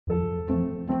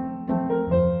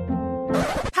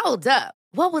Hold up.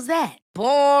 What was that?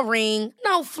 Boring.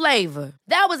 No flavor.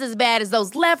 That was as bad as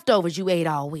those leftovers you ate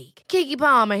all week. Keke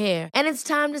Palmer here, and it's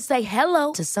time to say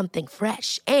hello to something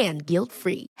fresh and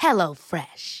guilt-free. Hello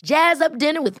Fresh. Jazz up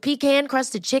dinner with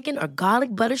pecan-crusted chicken or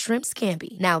garlic butter shrimp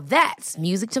scampi. Now that's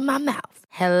music to my mouth.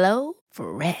 Hello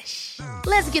Fresh.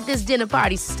 Let's get this dinner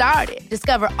party started.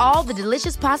 Discover all the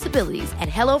delicious possibilities at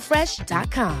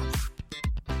hellofresh.com.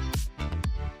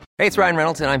 Hey, it's Ryan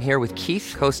Reynolds, and I'm here with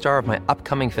Keith, co-star of my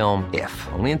upcoming film, If,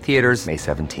 only in theaters May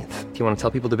 17th. Do you want to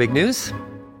tell people the big news?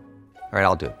 All right,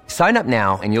 I'll do it. Sign up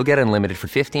now and you'll get unlimited for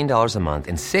 $15 a month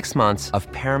and 6 months of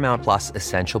Paramount Plus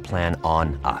Essential Plan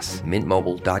on us.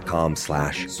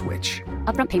 MintMobile.com/switch.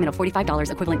 Upfront payment of $45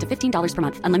 equivalent to $15 per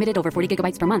month. Unlimited over 40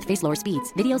 gigabytes per month. Face lower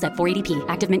speeds. Videos at 480p.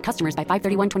 Active Mint customers by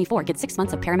 531.24 get 6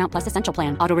 months of Paramount Plus Essential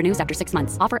Plan. Auto renews after 6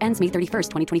 months. Offer ends May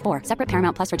 31st, 2024. Separate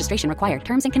Paramount Plus registration required.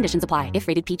 Terms and conditions apply if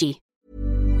rated PG.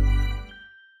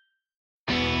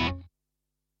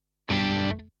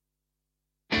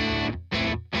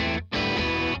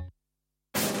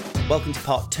 Welcome to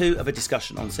part 2 of a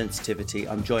discussion on sensitivity.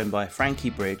 I'm joined by Frankie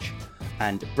Bridge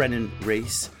and Brennan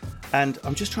Rees, and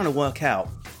I'm just trying to work out,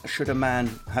 should a man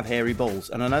have hairy balls?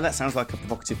 And I know that sounds like a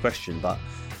provocative question, but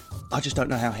I just don't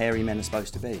know how hairy men are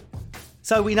supposed to be.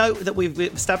 So we know that we've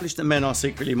established that men are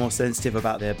secretly more sensitive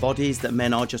about their bodies, that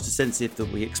men are just as sensitive that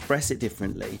we express it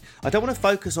differently. I don't want to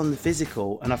focus on the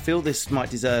physical, and I feel this might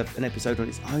deserve an episode on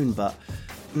its own, but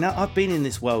now I've been in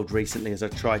this world recently as I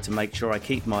try to make sure I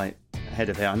keep my head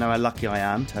of hair. I know how lucky I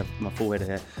am to have my full head of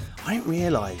hair. I didn't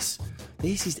realise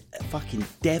this is fucking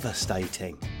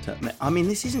devastating. I mean,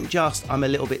 this isn't just I'm a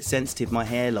little bit sensitive, my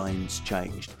hairline's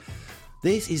changed.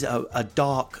 This is a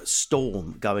dark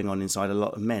storm going on inside a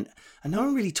lot of men, and no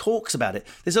one really talks about it.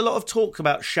 There's a lot of talk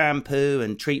about shampoo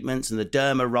and treatments and the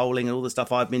derma rolling and all the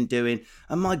stuff I've been doing.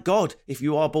 And my God, if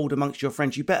you are bald amongst your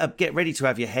friends, you better get ready to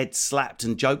have your head slapped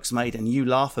and jokes made and you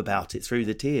laugh about it through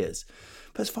the tears.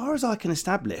 But as far as I can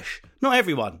establish, not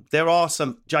everyone. There are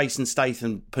some Jason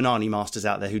Statham Panani masters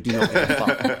out there who do not give a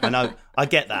fuck. I know, I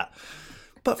get that.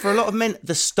 But for a lot of men,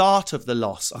 the start of the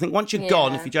loss, I think once you're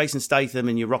gone, if you're Jason Statham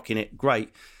and you're rocking it,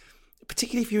 great.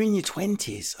 Particularly if you're in your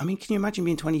 20s. I mean, can you imagine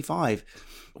being 25?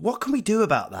 What can we do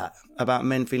about that? About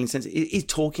men feeling sensitive? Is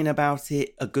talking about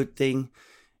it a good thing?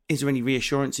 Is there any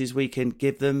reassurances we can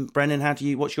give them? Brennan,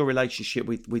 what's your relationship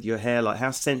with your hair? Like,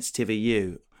 how sensitive are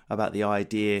you about the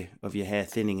idea of your hair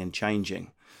thinning and changing?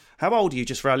 How old are you,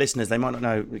 just for our listeners? They might not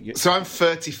know. So I'm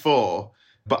 34,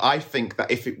 but I think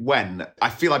that if it went, I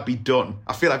feel I'd be done.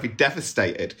 I feel I'd be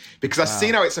devastated because I've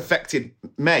seen how it's affected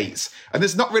mates. And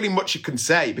there's not really much you can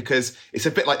say because it's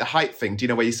a bit like the height thing. Do you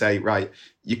know where you say, right,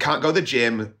 you can't go to the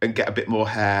gym and get a bit more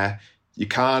hair. You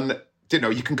can't,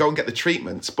 you can go and get the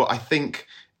treatments. But I think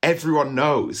everyone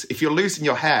knows if you're losing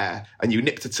your hair and you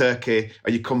nip to Turkey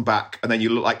and you come back and then you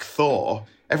look like Thor,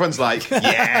 everyone's like,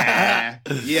 yeah,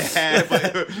 but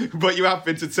you have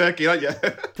been to Turkey, aren't you?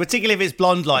 Particularly if it's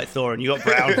blonde like Thor and you got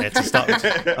brown hair to start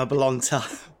a long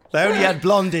time. They only had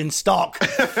blonde in stock.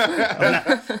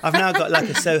 I've now got like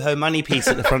a Soho money piece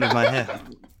at the front of my hair.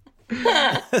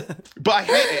 But I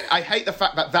hate it. I hate the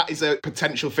fact that that is a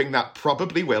potential thing that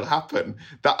probably will happen,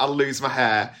 that I'll lose my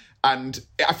hair. And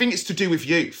I think it's to do with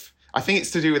youth. I think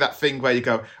it's to do with that thing where you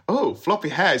go, oh, floppy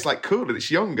hair is like cool and it's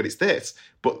young and it's this.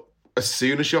 But as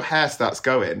soon as your hair starts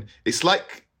going, it's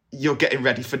like you're getting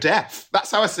ready for death.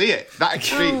 That's how I see it, that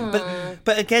extreme.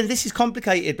 But again, this is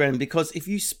complicated, Brennan, because if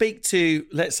you speak to,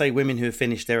 let's say, women who have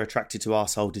finished their attracted to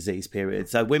arsehole disease period,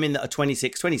 so women that are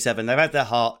 26, 27, they've had their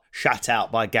heart shat out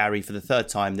by Gary for the 3rd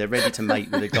time, they're ready to mate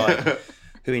with a guy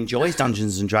who enjoys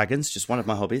Dungeons and Dragons, just one of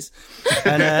my hobbies.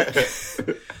 And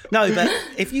no, but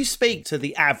if you speak to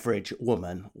the average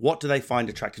woman, what do they find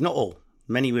attractive? Not all.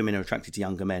 Many women are attracted to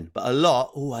younger men, but a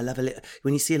lot, I love a little,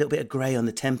 when you see a little bit of grey on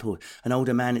the temple, an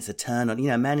older man, it's a turn on.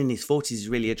 A man in his 40s is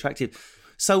really attractive.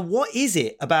 So what is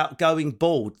it about going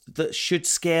bald that should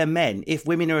scare men if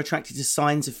women are attracted to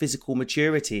signs of physical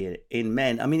maturity in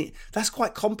men? I mean, that's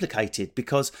quite complicated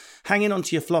because hanging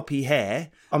onto your floppy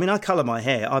hair, I mean, I colour my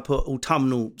hair. I put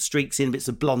autumnal streaks in, bits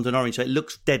of blonde and orange, so it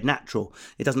looks dead natural.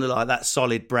 It doesn't look like that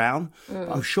solid brown.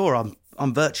 I'm sure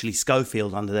I'm virtually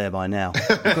Schofield under there by now.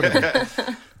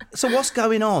 So what's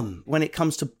going on when it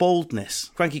comes to baldness,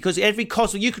 Frankie?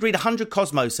 Because you could read 100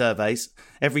 Cosmo surveys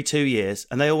every 2 years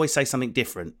and they always say something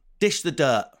different. Dish the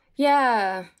dirt.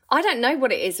 Yeah, I don't know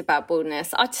what it is about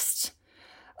baldness.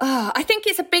 I think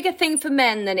it's a bigger thing for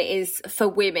men than it is for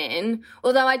women.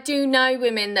 Although I do know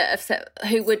women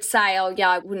who would say, oh, yeah,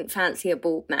 I wouldn't fancy a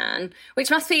bald man,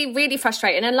 which must be really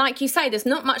frustrating. And like you say, there's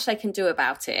not much they can do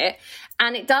about it.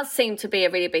 And it does seem to be a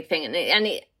really big thing. And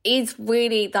is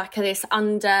really like this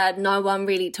no one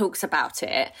really talks about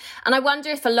it. And I wonder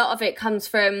if a lot of it comes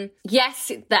from,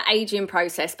 yes, the aging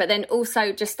process, but then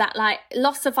also just that like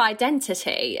loss of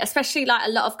identity, especially like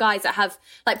a lot of guys that have,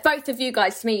 like both of you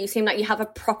guys, to me, you seem like you have a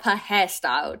proper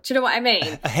hairstyle. Do you know what I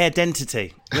mean? A hair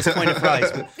dentity. Let's coin a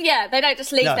phrase. Yeah, they don't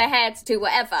just leave their hair to do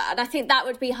whatever. And I think that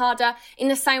would be harder in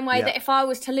the same way that if I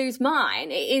was to lose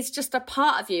mine, it is just a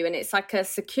part of you and it's like a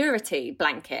security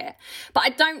blanket. But I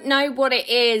don't know what it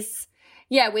is.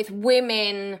 With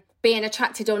women being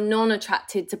attracted or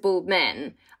non-attracted to bald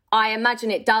men, I imagine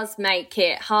it does make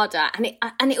it harder.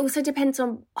 And it also depends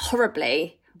on,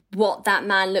 horribly, what that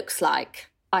man looks like,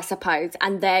 I suppose,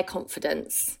 and their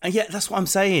confidence. And yeah, that's what I'm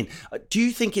saying. Do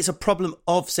you think it's a problem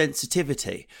of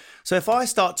sensitivity? So if I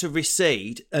start to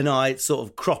recede and I sort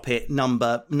of crop it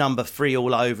number 3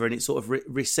 all over and it sort of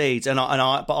recedes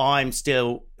but I'm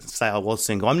still, say I was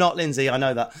single. I'm not, Lindsay, I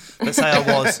know that. But say I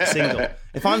was single.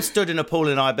 If I'm stood in a pool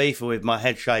in Ibiza with my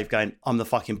head shaved going, I'm the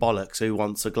fucking bollocks who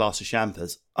wants a glass of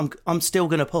champers, I'm still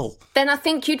going to pull. Then I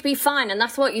think you'd be fine. And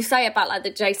that's what you say about like the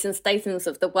Jason Stathams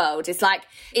of the world. It's like,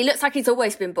 it looks like he's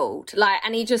always been bald, like,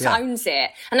 and he just owns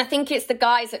it. And I think it's the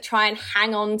guys that try and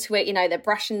hang on to it. You know, they're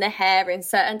brushing their hair in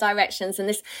certain directions and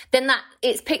then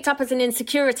it's picked up as an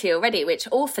insecurity already, which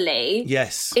awfully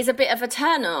is a bit of a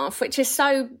turn off, which is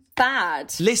so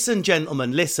bad. Listen,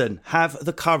 gentlemen, listen, have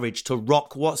the courage to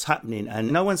rock what's happening.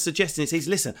 And no one's suggesting it's easy.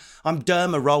 Listen, I'm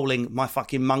derma rolling my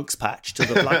fucking monk's patch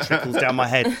till the blood trickles down my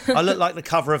head. I look like the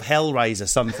cover of Hellraiser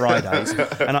some Fridays.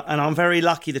 And I'm very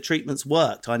lucky the treatment's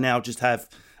worked. I now just have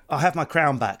my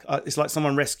crown back. It's like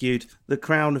someone rescued the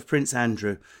crown of Prince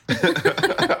Andrew.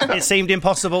 It seemed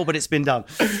impossible, but it's been done.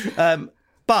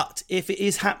 But if it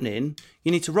is happening,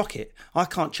 you need to rock it. I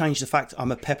can't change the fact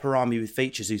I'm a Pepperami with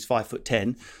features who's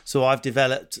 5'10", so I've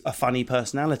developed a funny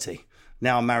personality.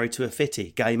 Now I'm married to a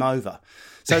fitty. Game over.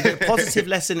 So the positive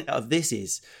lesson of this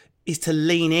is to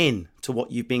lean in to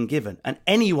what you've been given. And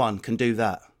anyone can do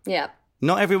that. Yeah.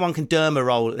 Not everyone can derma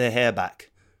roll their hair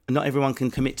back. Not everyone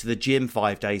can commit to the gym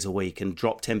 5 days a week and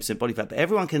drop 10% body fat. But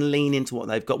everyone can lean into what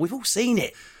they've got. We've all seen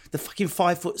it. The fucking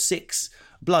 5'6"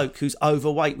 bloke who's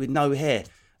overweight with no hair,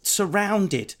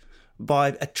 surrounded by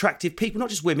attractive people, not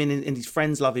just women, and his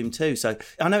friends love him too. So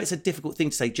I know it's a difficult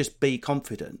thing to say, just be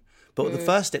confident. But the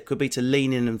first step could be to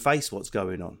lean in and face what's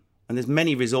going on. And there's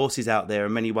many resources out there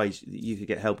and many ways you could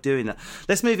get help doing that.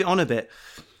 Let's move it on a bit.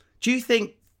 Do you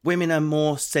think women are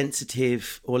more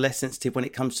sensitive or less sensitive when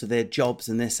it comes to their jobs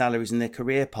and their salaries and their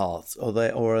career paths?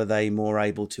 Or are they more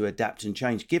able to adapt and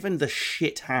change? Given the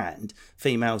shit hand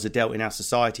females are dealt in our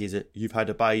society, is it, you've had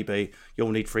a baby,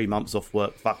 you'll need 3 months off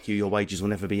work, fuck you, your wages will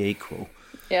never be equal.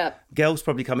 Yeah. Girls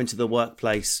probably come into the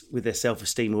workplace with their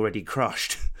self-esteem already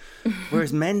crushed.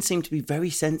 Whereas men seem to be very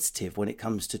sensitive when it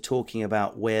comes to talking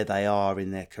about where they are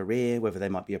in their career, whether they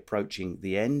might be approaching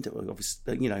the end, or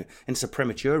obviously, you know, and it's a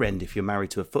premature end if you're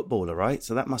married to a footballer, right?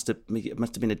 So that must have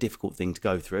been a difficult thing to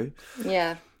go through.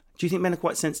 Yeah. Do you think men are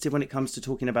quite sensitive when it comes to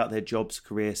talking about their jobs,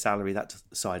 career, salary, that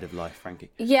side of life, Frankie?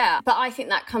 Yeah, but I think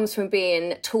that comes from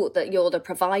being taught that you're the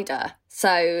provider.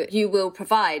 So you will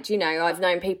provide. You know, I've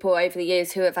known people over the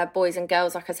years who have had boys and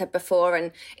girls, like I said before,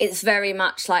 and it's very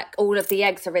much like all of the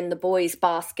eggs are in the boy's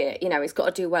basket. You know, he's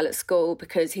got to do well at school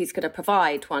because he's going to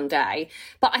provide one day.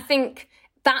 But I think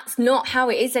that's not how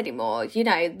it is anymore. You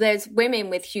know, there's women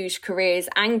with huge careers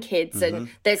and kids, and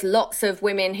there's lots of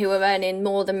women who are earning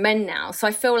more than men now. So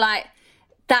I feel like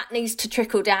that needs to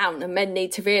trickle down and men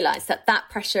need to realise that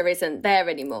that pressure isn't there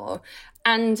anymore.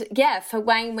 And yeah, for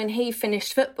Wayne, when he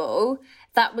finished football,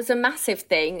 that was a massive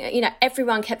thing. You know,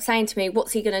 everyone kept saying to me,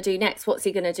 what's he going to do next? What's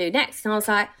he going to do next? And I was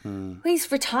like, well,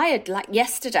 he's retired like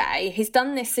yesterday. He's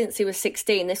done this since he was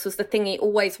 16. This was the thing he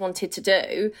always wanted to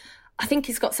do. I think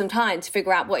he's got some time to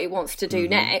figure out what he wants to do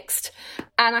next.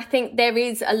 And I think there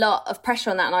is a lot of pressure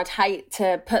on that. And I'd hate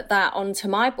to put that onto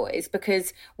my boys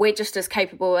because we're just as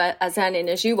capable as earning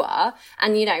as you are.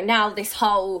 And, you know, now this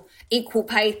whole equal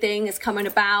pay thing is coming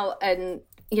about and,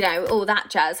 you know, all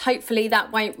that jazz. Hopefully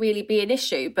that won't really be an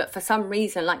issue. But for some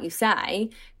reason, like you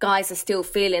say, guys are still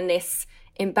feeling this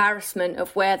embarrassment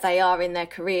of where they are in their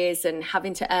careers and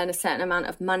having to earn a certain amount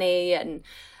of money. And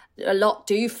a lot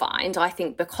do find, I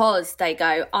think, because they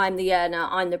go, I'm the earner,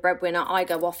 I'm the breadwinner, I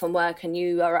go off and work and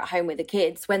you are at home with the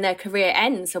kids. When their career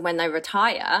ends and when they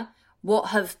retire, what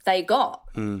have they got?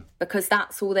 Because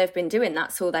that's all they've been doing,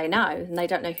 that's all they know, and they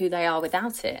don't know who they are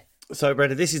without it. So,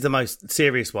 Brenda, this is the most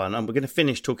serious one, and we're going to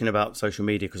finish talking about social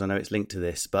media because I know it's linked to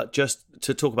this, but just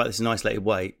to talk about this in an isolated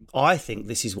way, I think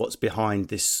this is what's behind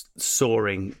this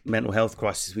soaring mental health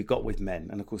crisis we've got with men.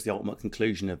 And, of course, the ultimate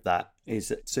conclusion of that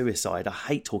is suicide. I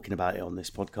hate talking about it on this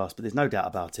podcast, but there's no doubt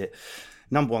about it.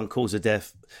 number one cause of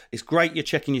death. It's great you're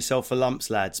checking yourself for lumps,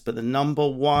 lads, but the number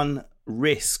one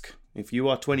risk, if you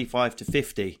are 25 to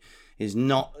 50, is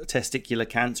not testicular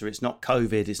cancer. It's not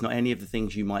COVID. It's not any of the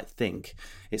things you might think.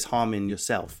 It's harming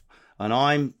yourself. And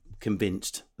I'm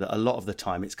convinced that a lot of the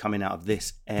time it's coming out of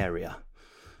this area.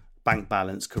 Bank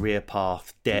balance, career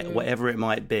path, debt, whatever it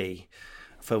might be.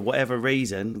 For whatever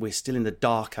reason, we're still in the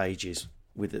dark ages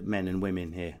with men and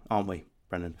women here, aren't we,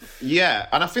 Brennan? Yeah,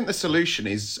 and I think the solution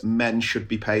is men should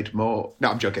be paid more. No,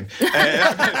 I'm joking.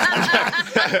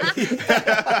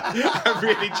 I'm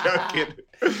really joking.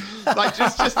 Like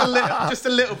just a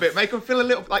little bit. Make them feel a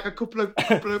little like a couple of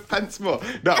pence more.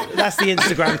 No, that's the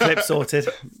Instagram clip sorted.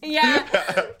 Yeah,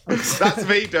 that's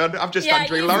me done. I'm just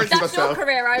Andrew Lawrence that's myself. Your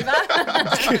career over.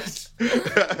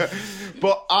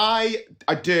 But I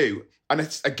do. And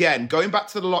it's, again, going back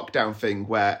to the lockdown thing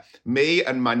where me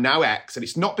and my now ex, and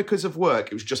it's not because of work,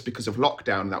 it was just because of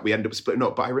lockdown that we ended up splitting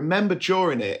up. But I remember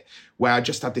during it where I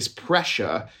just had this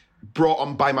pressure brought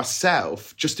on by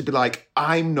myself just to be like,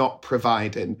 I'm not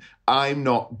providing. I'm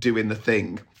not doing the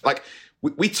thing. Like,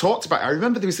 we talked about it. I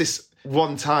remember there was this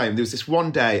one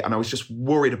day, and I was just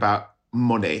worried about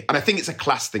money. And I think it's a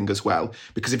class thing as well,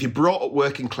 because if you're brought up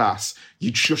working class, you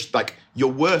just like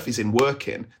your worth is in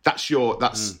working.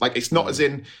 Like, it's not as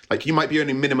in like you might be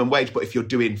earning minimum wage, but if you're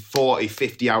doing 40,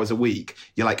 50 hours a week,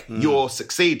 you're like, you're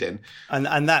succeeding.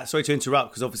 And that, sorry to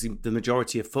interrupt, because obviously the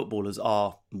majority of footballers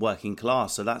are working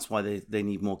class. So that's why they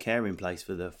need more care in place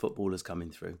for the footballers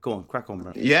coming through. Go on, crack on,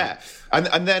 bro. Yeah.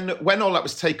 And then when all that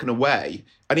was taken away,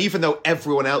 and even though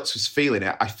everyone else was feeling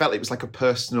it, I felt it was like a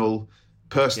personal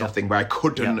thing where I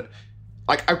couldn't,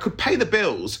 like I could pay the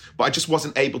bills, but I just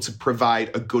wasn't able to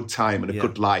provide a good time and a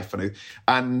good life.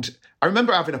 And I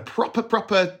remember having a proper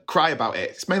cry about it.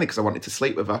 It's mainly because I wanted to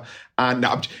sleep with her.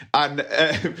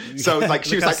 So like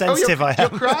she was like, "Oh, you're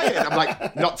crying." I'm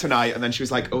like, "Not tonight." And then she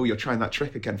was like, "Oh, you're trying that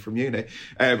trick again from uni."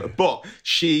 But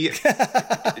she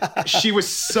was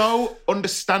so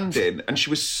understanding, and she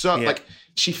was so like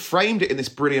she framed it in this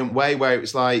brilliant way where it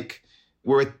was like,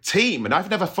 we're a team, and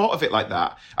I've never thought of it like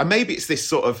that. And maybe it's this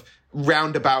sort of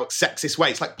roundabout sexist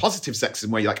way. It's like positive sexism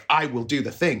where you're like, I will do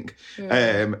the thing.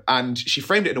 And she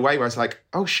framed it in a way where I was like,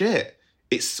 oh shit,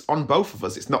 it's on both of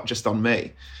us. It's not just on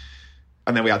me.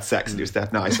 And then we had sex and it was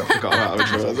dead nice. I forgot about it.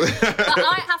 But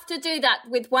I have to do that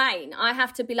with Wayne. I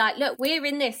have to be like, look, we're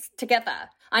in this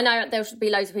together. I know there should be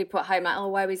loads of people at home like, oh,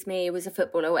 woe is me, it was a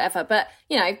footballer or whatever. But,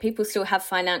 you know, people still have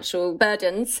financial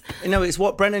burdens. You know, it's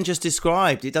what Brennan just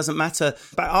described. It doesn't matter.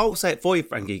 But I'll say it for you,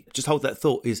 Frankie. Just hold that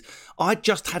thought. I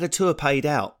just had a tour paid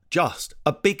out. Just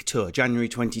a big tour, January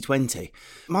 2020.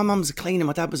 My mum's a cleaner,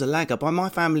 my dad was a lagger. By my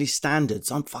family's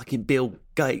standards, I'm fucking Bill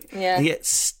Gates. Yeah. And yet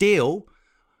still,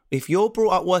 if you're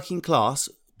brought up working class,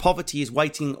 poverty is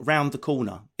waiting round the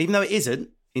corner. Even though it isn't,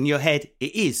 in your head,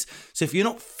 it is. So if you're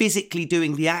not physically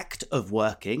doing the act of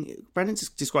working, Brennan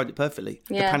just described it perfectly.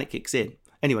 Yeah. The panic kicks in.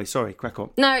 Anyway, sorry, crack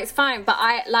on. No, it's fine. But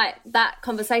I like that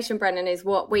conversation, Brennan, is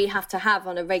what we have to have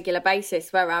on a regular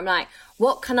basis where I'm like,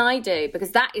 what can I do?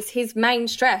 Because that is his main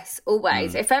stress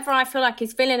always. If ever I feel like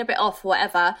he's feeling a bit off or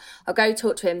whatever, I'll go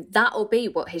talk to him. That'll be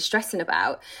what he's stressing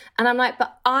about. And I'm like,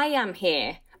 but I am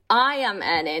here. I am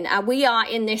earning and we are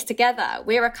in this together.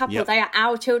 We're a couple. Yep. They are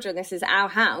our children. This is our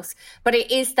house. But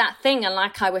it is that thing. And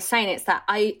like I was saying, it's that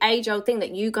age-old thing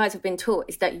that you guys have been taught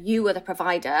is that you are the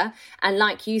provider. And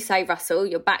like you say, Russell,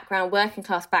 your background, working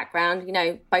class background, you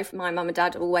know, both my mum and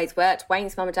dad always worked.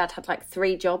 Wayne's mum and dad had like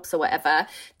 3 jobs or whatever.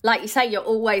 Like you say, you're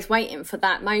always waiting for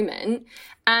that moment.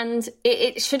 And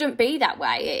it shouldn't be that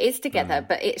way. It is together,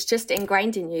 but it's just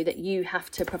ingrained in you that you have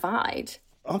to provide.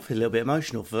 I feel a little bit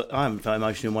emotional. I haven't felt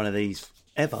emotional in one of these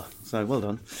ever. So well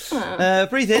done.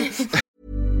 Breathe in.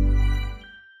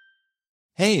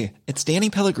 Hey, it's Danny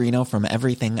Pellegrino from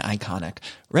Everything Iconic.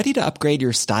 Ready to upgrade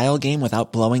your style game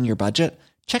without blowing your budget?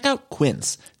 Check out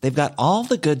Quince. They've got all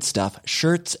the good stuff,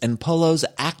 shirts and polos,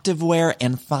 activewear,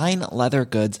 and fine leather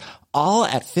goods, all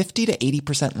at 50 to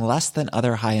 80% less than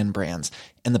other high-end brands.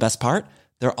 And the best part?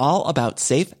 They're all about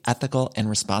safe, ethical, and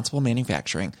responsible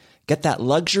manufacturing. Get that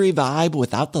luxury vibe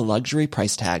without the luxury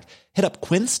price tag. Hit up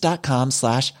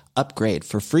quince.com/upgrade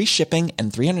for free shipping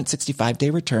and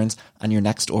 365-day returns on your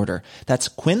next order. That's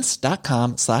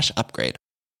quince.com/upgrade.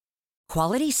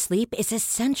 Quality sleep is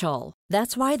essential.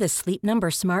 That's why the Sleep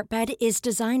Number Smart Bed is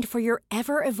designed for your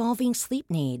ever-evolving sleep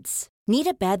needs. Need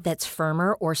a bed that's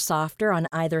firmer or softer on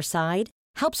either side?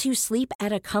 Helps you sleep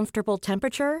at a comfortable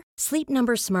temperature? Sleep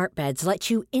Number Smart Beds let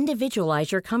you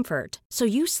individualize your comfort so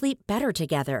you sleep better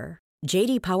together.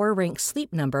 JD Power ranks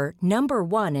Sleep Number number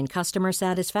 1 in customer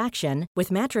satisfaction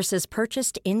with mattresses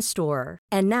purchased in-store.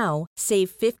 And now, save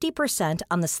 50%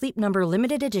 on the Sleep Number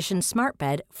Limited Edition Smart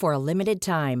Bed for a limited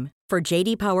time. For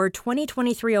JD Power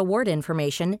 2023 award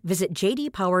information, visit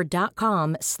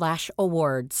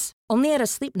jdpower.com/awards. Only at a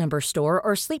Sleep Number store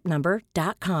or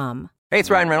sleepnumber.com. Hey, it's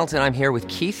Ryan Reynolds, and I'm here with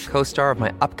Keith, co-star of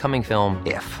my upcoming film,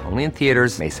 If, only in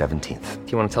theaters May 17th.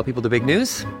 Do you want to tell people the big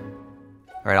news?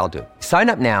 All right, I'll do it. Sign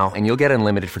up now and you'll get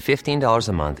unlimited for $15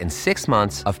 a month and 6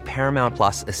 months of Paramount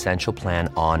Plus Essential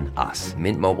Plan on us.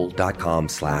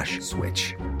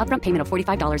 MintMobile.com/switch. Upfront payment of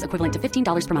 $45 equivalent to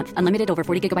 $15 per month. Unlimited over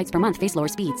 40 gigabytes per month. Face lower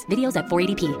speeds. Videos at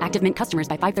 480p. Active Mint customers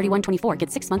by 531.24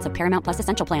 get 6 months of Paramount Plus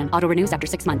Essential Plan. Auto renews after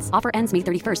 6 months. Offer ends May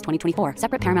 31st, 2024.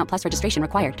 Separate Paramount Plus registration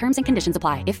required. Terms and conditions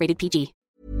apply if rated PG.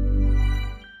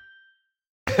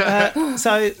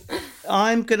 So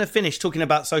I'm going to finish talking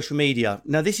about social media.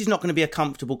 Now, this is not going to be a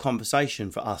comfortable conversation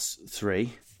for us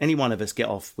three. Any one of us get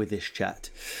off with this chat.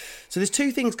 So there's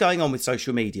two things going on with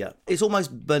social media. It's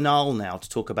almost banal now to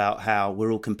talk about how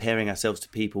we're all comparing ourselves to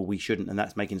people we shouldn't, and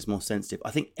that's making us more sensitive.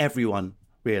 I think everyone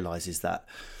realises that.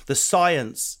 The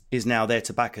science is now there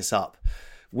to back us up.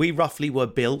 We roughly were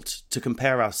built to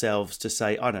compare ourselves to,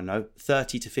 say,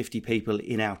 30 to 50 people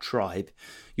in our tribe.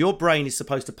 Your brain is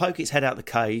supposed to poke its head out the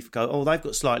cave, go, oh, they've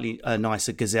got slightly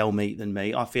nicer gazelle meat than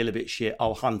me. I feel a bit shit.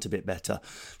 I'll hunt a bit better.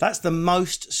 That's the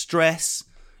most stress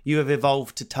you have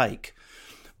evolved to take.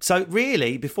 So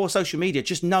really, before social media,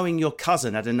 just knowing your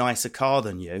cousin had a nicer car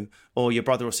than you, or your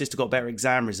brother or sister got better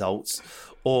exam results,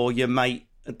 or your mate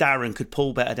Darren could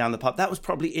pull better down the pub, that was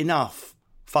probably enough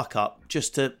fuck up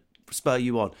just to spur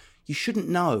you on. You shouldn't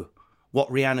know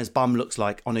what Rihanna's bum looks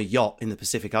like on a yacht in the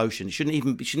Pacific Ocean. It shouldn't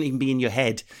even be in your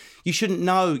head. You shouldn't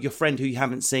know your friend who you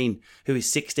haven't seen, who is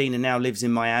 16 and now lives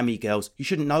in Miami, girls. You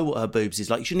shouldn't know what her boobs is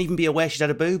like. You shouldn't even be aware she's had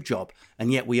a boob job.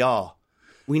 And yet we are.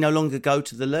 We no longer go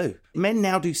to the loo. Men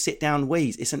now do sit-down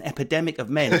wheeze. It's an epidemic of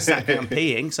men sat down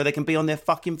peeing so they can be on their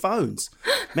fucking phones.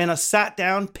 Men are sat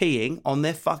down peeing on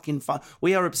their fucking phone.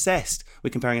 We are obsessed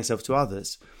with comparing ourselves to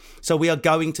others. So we are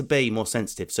going to be more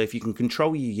sensitive. So if you can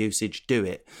control your usage, do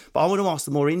it. But I want to ask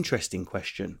the more interesting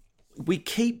question. We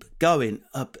keep going,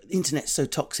 internet's so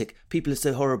toxic, people are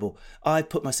so horrible. I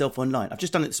put myself online. I've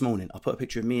just done it this morning. I put a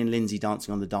picture of me and Lindsay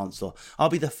dancing on the dance floor. I'll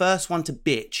be the first one to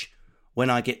bitch when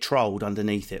I get trolled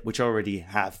underneath it, which I already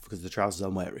have because of the trousers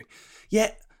I'm wearing.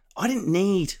 Yet, I didn't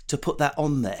need to put that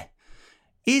on there.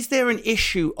 Is there an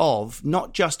issue of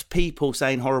not just people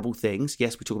saying horrible things?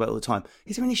 Yes, we talk about it all the time.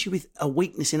 Is there an issue with a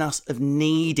weakness in us of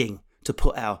needing to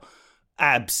put our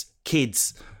abs,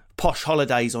 kids, posh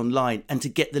holidays online and to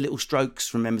get the little strokes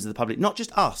from members of the public? Not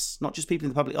just us, not just people in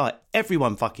the public eye.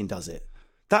 Everyone fucking does it.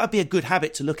 That would be a good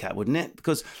habit to look at, wouldn't it?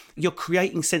 Because you're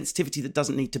creating sensitivity that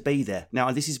doesn't need to be there.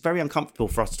 Now, this is very uncomfortable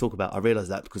for us to talk about. I realise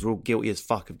that because we're all guilty as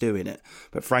fuck of doing it.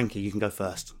 But Frankie, you can go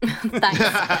first. Thanks.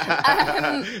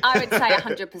 I would say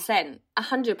 100%.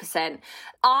 100%.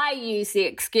 I use the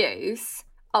excuse,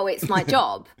 oh, it's my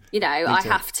job. You know, I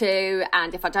have to,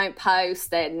 and if I don't post,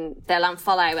 then they'll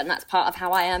unfollow, and that's part of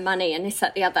how I earn money, and this,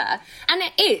 that, the other. And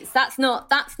it is. That's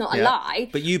not a lie.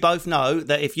 But you both know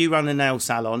that if you run a nail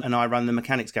salon and I run the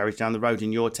mechanics garage down the road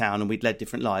in your town and we'd led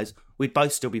different lives, we'd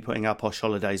both still be putting our posh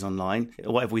holidays online,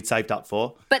 or whatever we'd saved up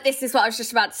for. But this is what I was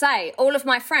just about to say. All of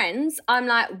my friends, I'm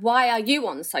like, why are you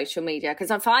on social media? Because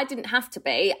if I didn't have to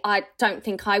be, I don't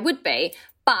think I would be.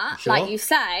 But, sure? Like you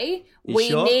say,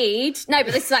 sure? need... No,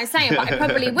 but this is what I'm saying, but I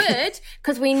probably would,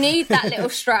 because we need that little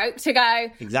stroke to go,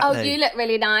 exactly. Oh, you look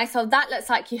really nice, or that looks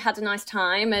like you had a nice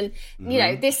time, and, you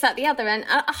know, this, that, the other. And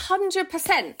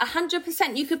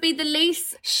 100%, you could be the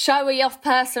least showy off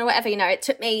person or whatever. You know, it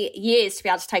took me years to be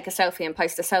able to take a selfie and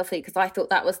post a selfie because I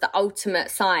thought that was the ultimate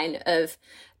sign of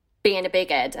being a big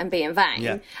head and being vain.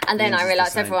 Yeah. And then I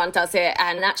realised everyone does it,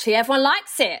 and actually everyone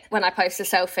likes it when I post a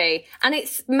selfie, and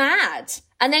it's mad.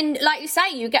 And then, like you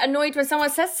say, you get annoyed when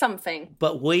someone says something.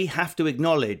 But we have to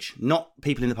acknowledge, not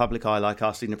people in the public eye like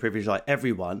us, in the privilege like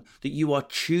everyone, that you are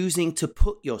choosing to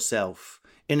put yourself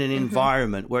in an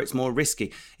environment where it's more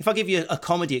risky. If I give you a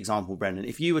comedy example, Brendan,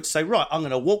 if you were to say, right, I'm going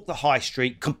to walk the high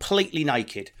street completely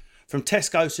naked, from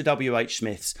Tesco's to WH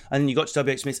Smith's, and then you got to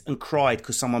WH Smith's and cried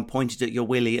because someone pointed at your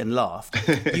willy and laughed,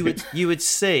 you would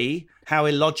see how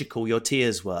illogical your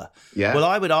tears were. Yeah. Well,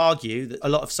 I would argue that a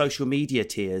lot of social media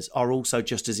tears are also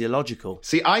just as illogical.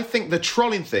 See, I think the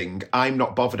trolling thing I'm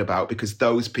not bothered about because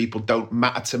those people don't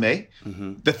matter to me.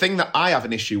 Mm-hmm. The thing that I have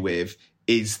an issue with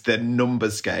is the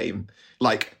numbers game.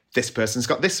 Like, this person's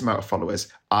got this amount of followers,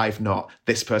 I've not.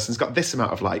 This person's got this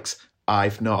amount of likes,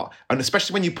 I've not. And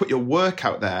especially when you put your work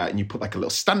out there and you put like a little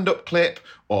stand-up clip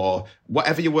or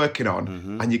whatever you're working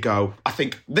on and you go, I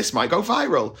think this might go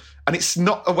viral. And it's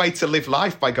not a way to live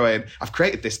life by going, I've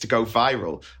created this to go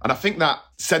viral. And I think that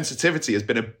sensitivity has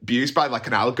been abused by like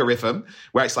an algorithm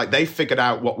where it's like they figured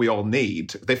out what we all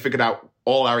need. They figured out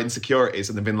all our insecurities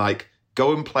and they've been like,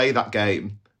 go and play that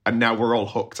game. And now we're all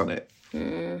hooked on it.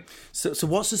 So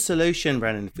what's the solution,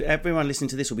 Brennan? Everyone listening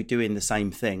to this will be doing the same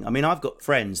thing. I mean, I've got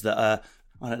friends that are,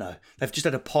 I don't know, they've just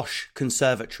had a posh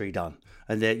conservatory done.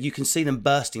 And you can see them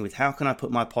bursting with, how can I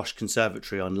put my posh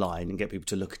conservatory online and get people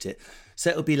to look at it?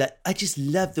 So it'll be like, I just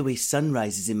love the way sun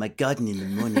rises in my garden in the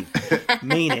morning.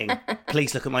 Meaning,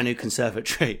 please look at my new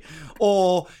conservatory.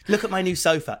 Or look at my new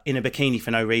sofa in a bikini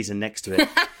for no reason next to it.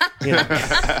 You know.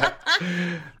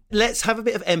 Let's have a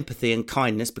bit of empathy and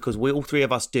kindness, because all three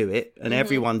of us do it and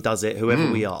everyone does it, whoever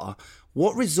we are.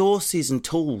 What resources and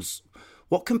tools,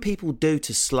 what can people do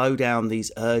to slow down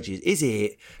these urges?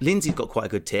 Lindsay's got quite a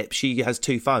good tip. She has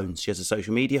 2 phones. She has a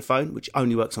social media phone, which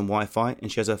only works on Wi-Fi,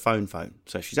 and she has her phone.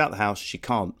 So if she's out the house, she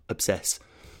can't obsess.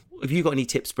 Have you got any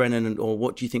tips, Brennan, or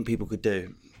what do you think people could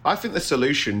do? I think the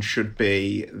solution should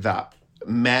be that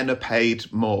men are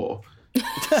paid more.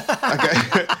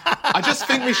 Okay. I just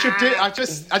think we should do it. I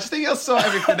just think it'll sort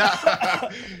everything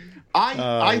out.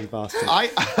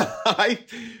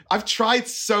 I've tried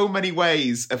so many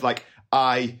ways of like,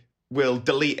 I will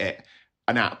delete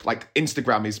an app. Like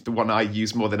Instagram is the one I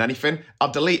use more than anything.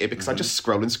 I'll delete it because I just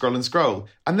scroll and scroll and scroll.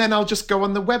 And then I'll just go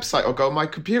on the website or go on my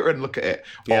computer and look at it.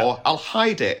 Yeah. Or I'll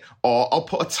hide it. Or I'll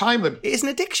put a time limit. It is an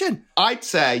addiction. I'd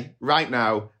say right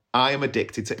now, I am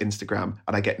addicted to Instagram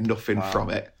and I get nothing from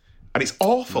it. And it's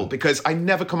awful because I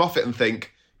never come off it and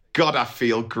think, God, I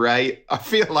feel great. I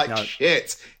feel like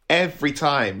shit every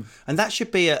time. And that should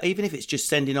be, even if it's just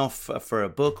sending off for a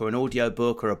book or an audio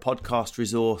book or a podcast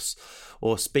resource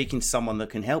or speaking to someone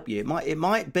that can help you. It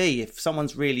might be, if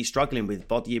someone's really struggling with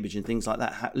body image and things like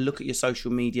that, look at your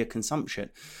social media consumption.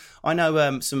 I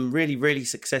know some really, really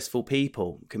successful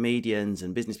people, comedians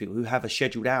and business people, who have a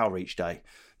scheduled hour each day.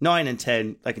 9 and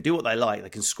 10, they can do what they like. They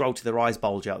can scroll till their eyes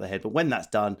bulge out their head. But when that's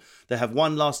done, they have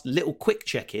one last little quick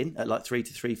check-in at like 3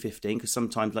 to 3:15, because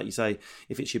sometimes, like you say,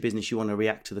 if it's your business, you want to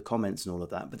react to the comments and all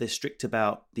of that. But they're strict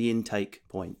about the intake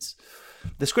points.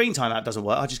 The screen time app doesn't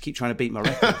work. I just keep trying to beat my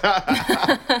record.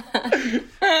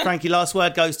 Frankie, last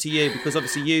word goes to you, because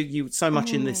obviously you so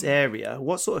much in this area.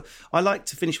 I like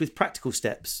to finish with practical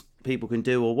steps people can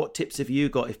do, or what tips have you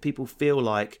got if people feel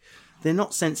like they're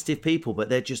not sensitive people, but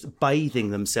they're just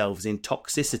bathing themselves in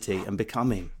toxicity and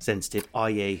becoming sensitive,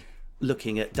 i.e.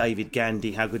 looking at David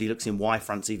Gandy, how good he looks in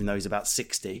Y-fronts, even though he's about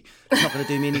 60. It's not going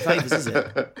to do me any favours, is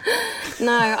it?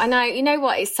 No, I know. You know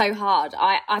what? It's so hard.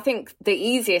 I think the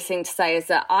easiest thing to say is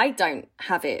that I don't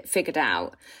have it figured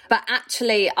out. But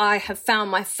actually, I have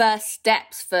found my first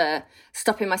steps for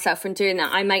stopping myself from doing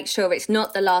that. I make sure it's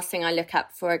not the last thing I look at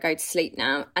before I go to sleep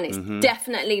now. And it's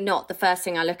definitely not the first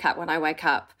thing I look at when I wake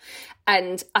up.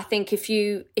 And I think if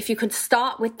you can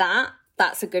start with that,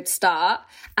 that's a good start.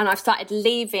 And I've started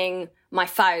leaving my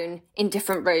phone in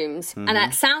different rooms. And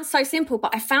that sounds so simple,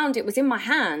 but I found it was in my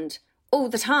hand all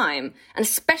the time. And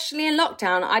especially in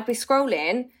lockdown, I'd be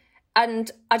scrolling and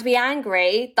I'd be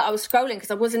angry that I was scrolling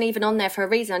because I wasn't even on there for a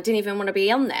reason. I didn't even want to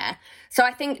be on there. So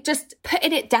I think just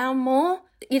putting it down more.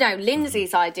 You know,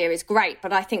 Lindsay's idea is great,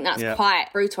 but I think that's quite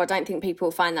brutal. I don't think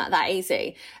people find that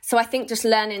easy. So I think just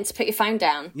learning to put your phone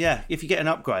down. Yeah, if you get an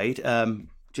upgrade,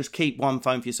 just keep one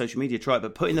phone for your social media, try it,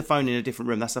 but putting the phone in a different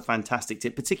room, that's a fantastic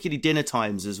tip, particularly dinner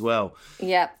times as well.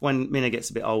 Yeah. When Minna gets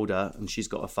a bit older and she's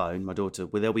got a phone, my daughter,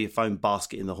 there'll be a phone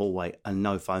basket in the hallway and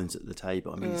no phones at the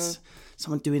table. I mean, it's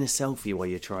someone doing a selfie while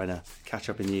you're trying to catch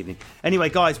up in the evening. Anyway,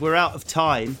 guys, we're out of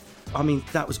time. I mean,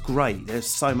 that was great. There's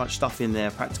so much stuff in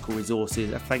there, practical resources.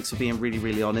 Thanks for being really,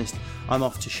 really honest. I'm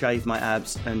off to shave my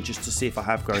abs and just to see if I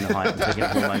have grown a height. I'm taking a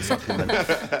hormone supplement.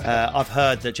 I've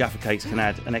heard that Jaffa Cakes can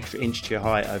add an extra inch to your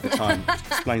height over time, which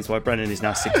explains why Brennan is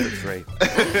now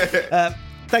 6'3".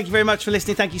 Thank you very much for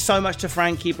listening. Thank you so much to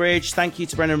Frankie Bridge. Thank you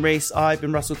to Brennan Rees. I've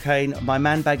been Russell Kane. My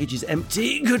man baggage is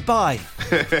empty. Goodbye.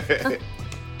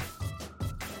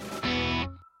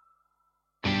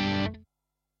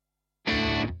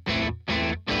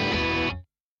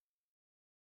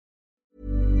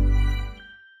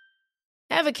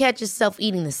 Ever catch yourself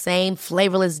eating the same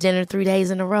flavorless dinner 3 days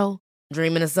in a row?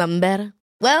 Dreaming of something better?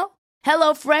 Well,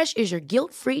 HelloFresh is your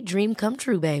guilt-free dream come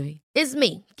true, baby. It's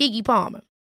me, Keke Palmer.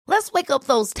 Let's wake up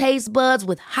those taste buds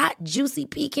with hot, juicy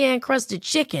pecan-crusted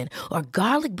chicken or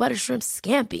garlic butter shrimp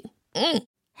scampi.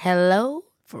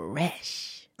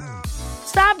 HelloFresh.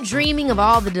 Stop dreaming of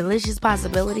all the delicious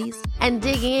possibilities and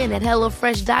dig in at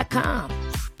HelloFresh.com.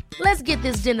 Let's get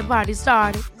this dinner party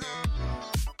started.